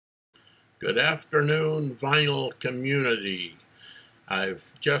Good afternoon, vinyl community.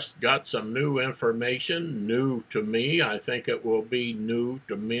 I've just got some new information, new to me. I think it will be new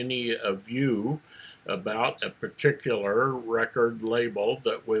to many of you about a particular record label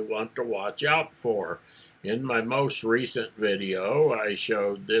that we want to watch out for. In my most recent video, I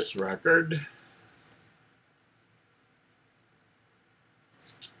showed this record.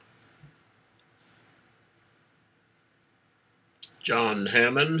 John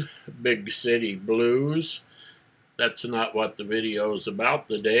Hammond, Big City Blues. That's not what the video is about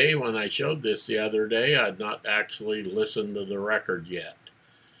today. When I showed this the other day, I'd not actually listened to the record yet.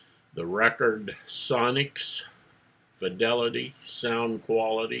 The record sonics, fidelity, sound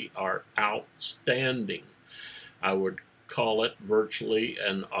quality are outstanding. I would call it virtually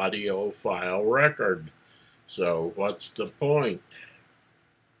an audiophile record. So what's the point?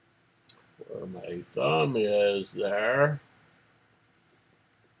 Where my thumb is there.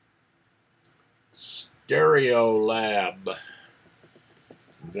 Stereolab,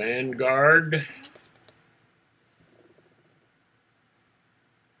 Vanguard,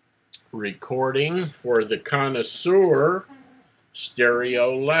 recording for the connoisseur,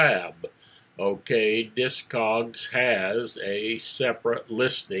 Stereolab. Okay, Discogs has a separate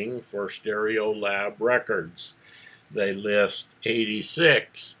listing for Stereolab records. They list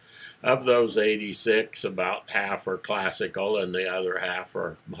 86. Of those 86, about half are classical and the other half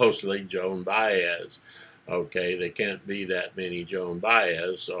are mostly Joan Baez. Okay, they can't be that many Joan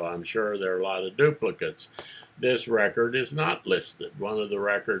Baez, so I'm sure there are a lot of duplicates. This record is not listed. One of the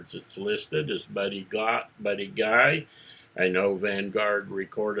records that's listed is Buddy Guy. I know Vanguard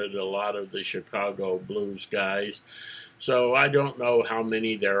recorded a lot of the Chicago blues guys. So I don't know how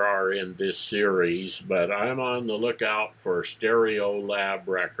many there are in this series, but I'm on the lookout for Stereolab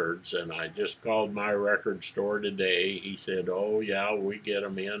records, and I just called my record store today. He said, oh yeah, we get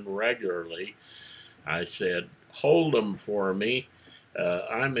them in regularly. I said, hold them for me.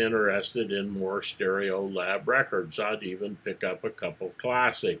 I'm interested in more Stereolab records. I'd even pick up a couple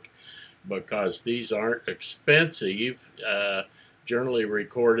classic, because these aren't expensive, generally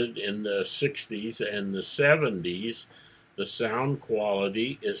recorded in the 60s and the 70s. The sound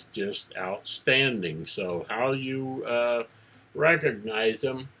quality is just outstanding. So how you recognize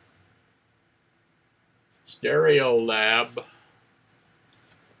them? Stereolab.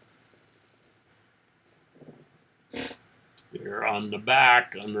 Here on the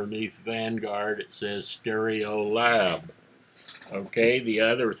back, underneath Vanguard, it says Stereolab. Okay, the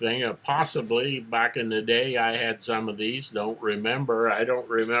other thing, possibly back in the day I had some of these, don't remember. I don't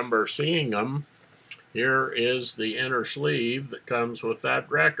remember seeing them. Here is the inner sleeve that comes with that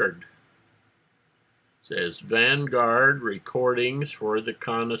record. It says Vanguard Recordings for the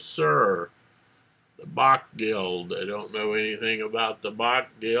Connoisseur. The Bach Guild. I don't know anything about the Bach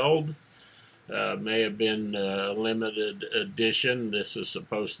Guild. May have been a limited edition. This is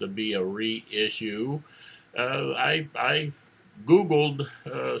supposed to be a reissue. I Googled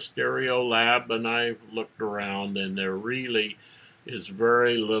Stereolab and I looked around, and there really is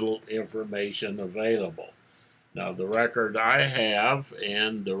very little information available. Now, the record I have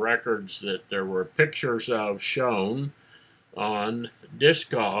and the records that there were pictures of shown on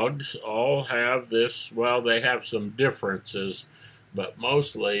Discogs all have this. Well, they have some differences, but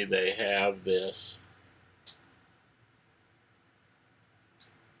mostly they have this.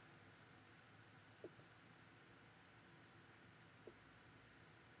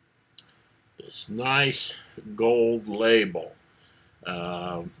 This nice gold label.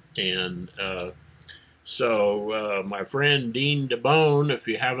 So my friend Dean DeBone, if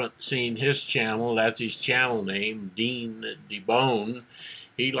you haven't seen his channel, that's his channel name, Dean DeBone.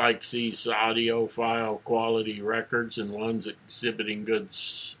 He likes these audiophile quality records and ones exhibiting good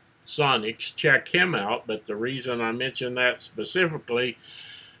sonics. Check him out, but the reason I mention that specifically,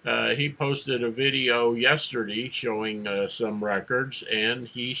 he posted a video yesterday showing some records, and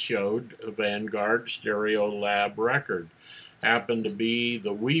he showed a Vanguard Stereolab record. Happened to be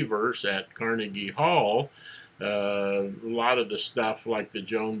the Weavers at Carnegie Hall. A lot of the stuff like the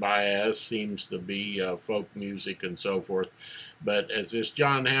Joan Baez seems to be folk music and so forth. But as this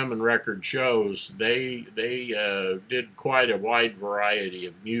John Hammond record shows, they did quite a wide variety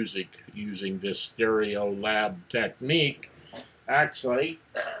of music using this Stereolab technique. Actually,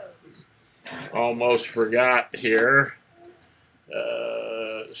 almost forgot here.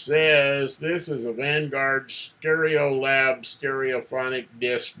 Says this is a Vanguard Stereolab stereophonic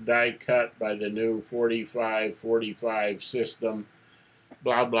disc die cut by the new 4545 system.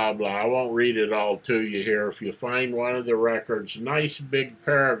 Blah, blah, blah. I won't read it all to you here. If you find one of the records, nice big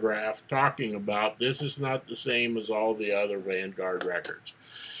paragraph talking about this is not the same as all the other Vanguard records.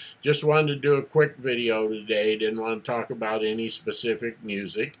 Just wanted to do a quick video today. Didn't want to talk about any specific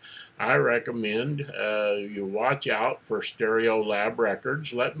music. I recommend you watch out for Stereolab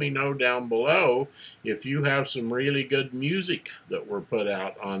records. Let me know down below if you have some really good music that were put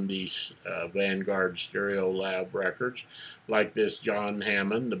out on these Vanguard Stereolab records, like this John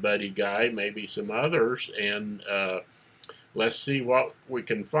Hammond, the Buddy Guy, maybe some others, and let's see what we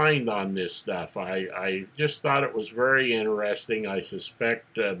can find on this stuff. I just thought it was very interesting. I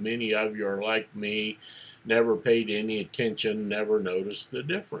suspect many of you are like me, never paid any attention, never noticed the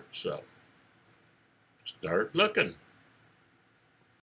difference. So start looking.